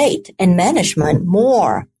state and management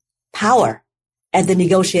more power at the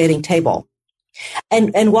negotiating table.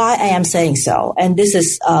 And why I am saying so, and this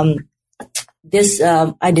is I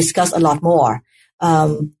discuss a lot more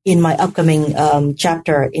in my upcoming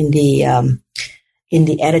chapter in the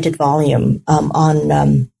edited volume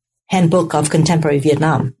on Handbook of Contemporary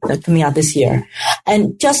Vietnam coming out this year.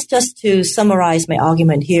 And just to summarize my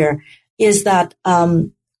argument here is that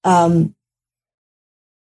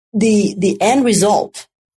the end result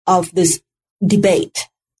of this debate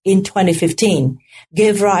in 2015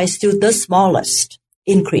 gave rise to the smallest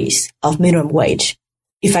increase of minimum wage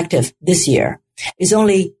effective this year. It's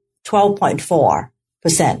only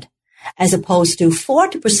 12.4%, as opposed to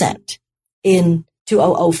 40% in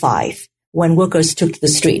 2005 when workers took to the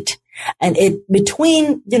street. And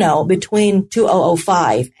between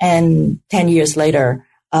 2005 and 10 years later,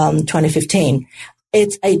 2015,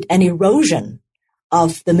 it's an erosion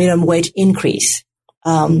of the minimum wage increase,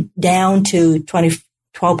 down to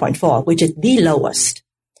 12.4, which is the lowest.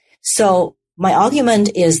 So my argument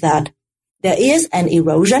is that there is an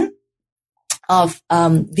erosion of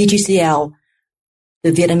VGCL,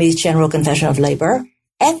 the Vietnamese General Confederation of Labor,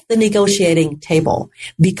 at the negotiating table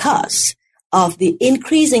because of the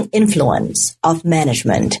increasing influence of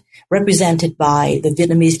management represented by the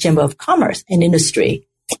Vietnamese Chamber of Commerce and Industry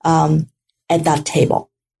at that table.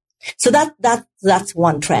 So that's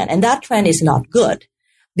one trend, and that trend is not good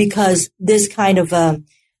because this kind of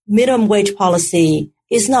minimum wage policy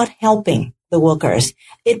is not helping the workers.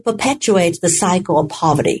 It perpetuates the cycle of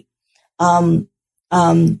poverty.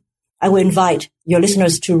 I would invite your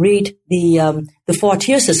listeners to read the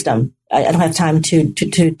 4-tier system. I don't have time to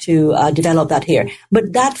develop that here,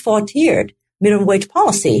 but that 4-tiered minimum wage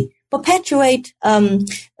policy perpetuate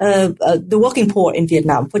the working poor in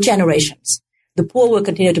Vietnam for generations. The poor will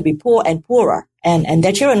continue to be poor and poorer, and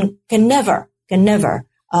their children can never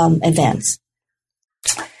advance.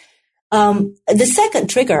 The second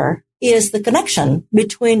trigger is the connection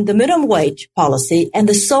between the minimum wage policy and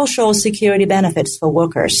the social security benefits for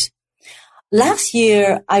workers. Last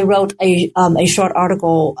year, I wrote a short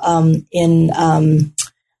article in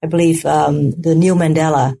I believe the New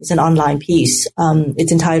Mandela. It's an online piece.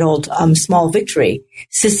 It's entitled "Small Victory: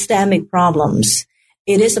 Systemic Problems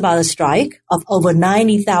It is about a strike of over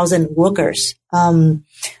 90,000 workers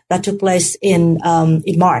that took place in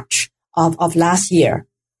March of last year.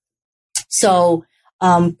 So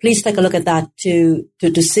please take a look at that to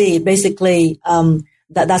see basically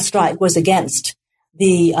that strike was against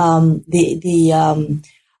the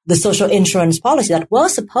social insurance policy that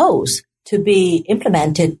was supposed to be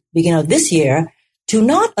implemented beginning of this year to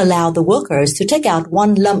not allow the workers to take out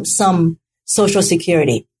one lump sum Social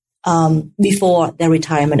Security before their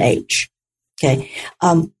retirement age. Okay,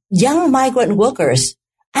 young migrant workers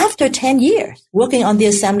after 10 years working on the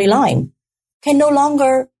assembly line can no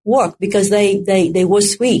longer work because they were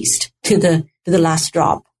squeezed to the last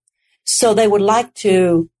drop. So they would like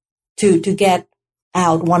to get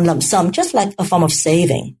out one lump sum, just like a form of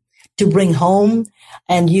saving, to bring home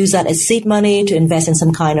and use that as seed money to invest in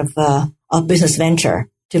some kind of business venture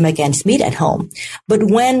to make ends meet at home. But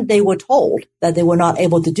when they were told that they were not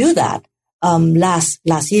able to do that last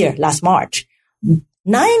March,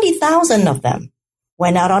 90,000 of them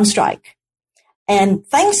went out on strike. And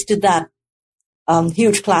thanks to that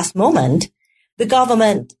huge class moment, the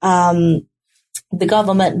government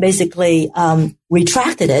basically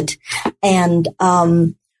retracted it and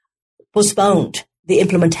postponed the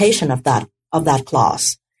implementation of that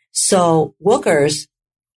clause. So workers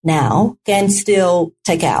now can still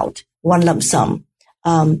take out one lump sum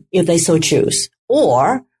if they so choose,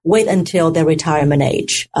 or wait until their retirement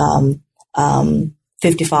age,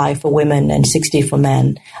 55 for women and 60 for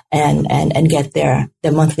men, and get their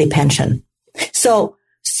monthly pension. So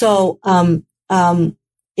in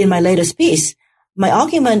my latest piece, my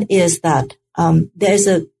argument is that there's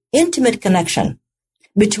an intimate connection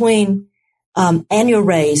between annual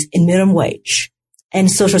raise in minimum wage and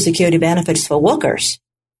Social Security benefits for workers,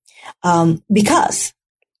 because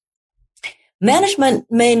management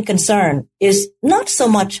main concern is not so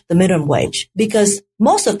much the minimum wage, because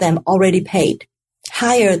most of them already paid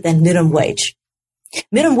higher than minimum wage.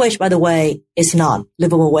 Minimum wage, by the way, is not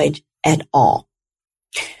livable wage at all.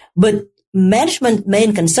 But management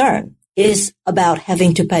main concern is about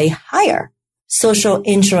having to pay higher social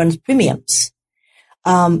insurance premiums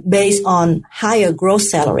based on higher gross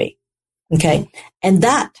salary. Okay. And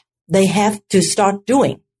that they have to start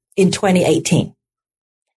doing in 2018.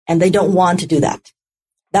 And they don't want to do that.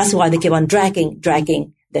 That's why they keep on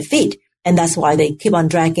dragging their feet. And that's why they keep on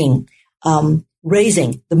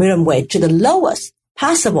raising the minimum wage to the lowest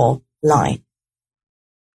possible line.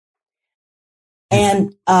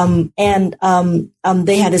 And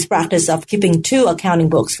they had this practice of keeping two accounting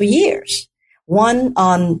books for years. One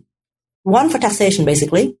for taxation,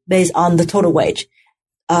 basically, based on the total wage,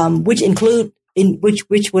 which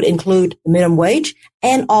would include the minimum wage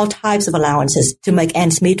and all types of allowances to make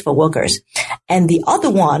ends meet for workers. And the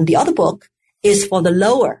other book is for the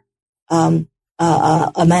lower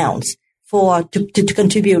amounts to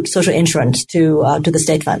contribute social insurance to the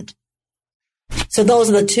state fund. So those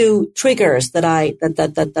are the two triggers that I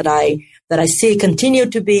see continue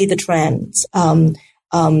to be the trends,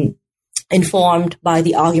 informed by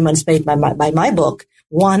the arguments made by my book.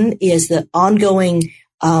 One is the ongoing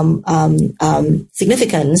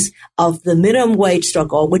significance of the minimum wage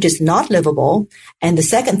struggle, which is not livable, and the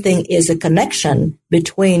second thing is a connection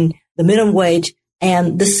between the minimum wage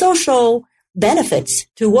and the social benefits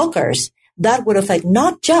to workers that would affect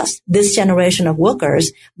not just this generation of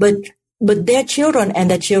workers, but their children and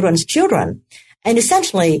their children's children. And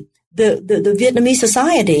essentially, the Vietnamese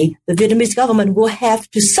society, the Vietnamese government will have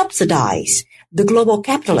to subsidize the global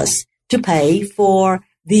capitalists to pay for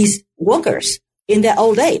these workers in their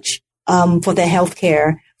old age, for their health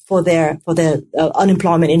care, for their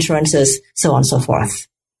unemployment insurances, so on and so forth.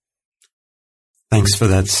 Thanks for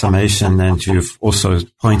that summation. And you've also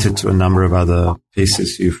pointed to a number of other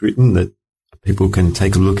pieces you've written that people can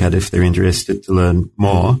take a look at if they're interested to learn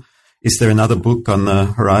more. Is there another book on the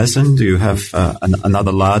horizon? Do you have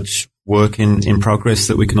another large work in progress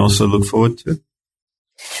that we can also look forward to?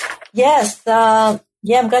 Yes. I'm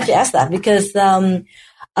glad you asked that because,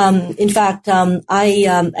 in fact, I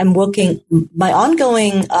am working, my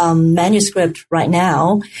ongoing manuscript right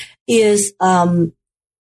now is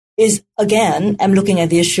again, I'm looking at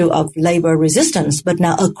the issue of labor resistance, but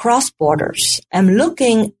now across borders. I'm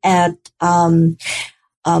looking at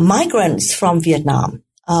migrants from Vietnam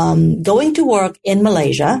going to work in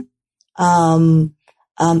Malaysia and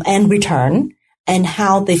return, and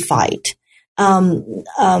how they fight, how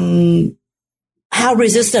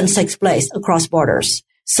resistance takes place across borders.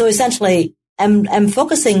 So essentially, I'm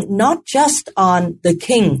focusing not just on the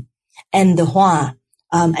King and the Hoa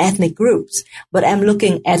ethnic groups, but I'm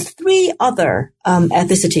looking at three other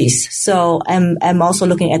ethnicities. So I'm also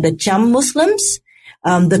looking at the Cham Muslims,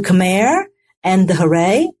 the Khmer and the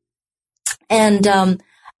Hare. And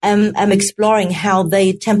I'm exploring how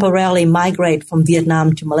they temporarily migrate from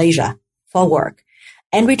Vietnam to Malaysia for work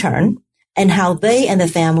and return, and how they and their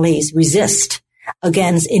families resist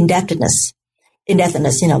against indefiniteness,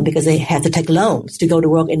 because they have to take loans to go to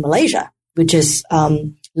work in Malaysia, which is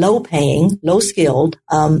low-paying, low-skilled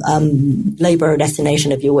labor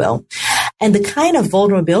destination, if you will, and the kind of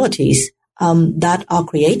vulnerabilities that are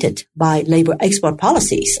created by labor export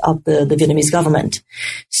policies of the Vietnamese government.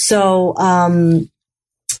 So I'm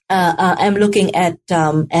looking at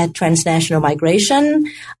transnational migration.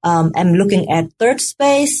 I'm looking at third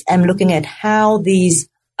space. I'm looking at how these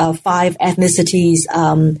 5 ethnicities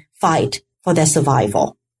fight for their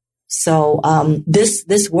survival. So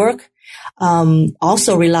this work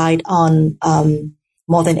also relied on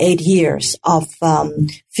more than 8 years of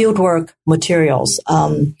fieldwork materials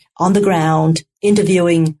on the ground,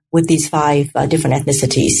 interviewing with these 5 different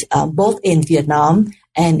ethnicities, both in Vietnam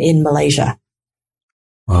and in Malaysia.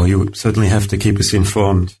 Well, you certainly have to keep us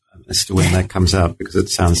informed as to when that comes out, because it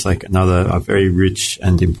sounds like a very rich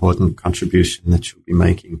and important contribution that you'll be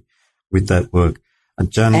making with that work.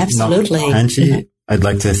 Jan, absolutely. Angie, I'd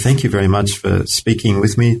like to thank you very much for speaking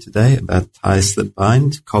with me today about Ties That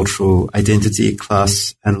Bind, Cultural Identity,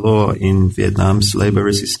 Class and Law in Vietnam's Labour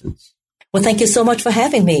Resistance. Well, thank you so much for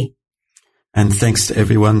having me. And thanks to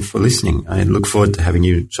everyone for listening. I look forward to having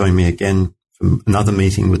you join me again from another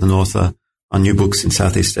meeting with an author on new books in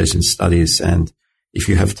Southeast Asian studies. And if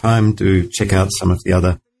you have time, do check out some of the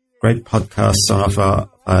other great podcasts on offer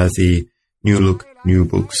via the New Look New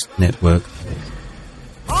Books Network.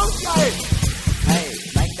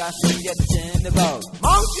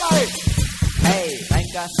 Hey,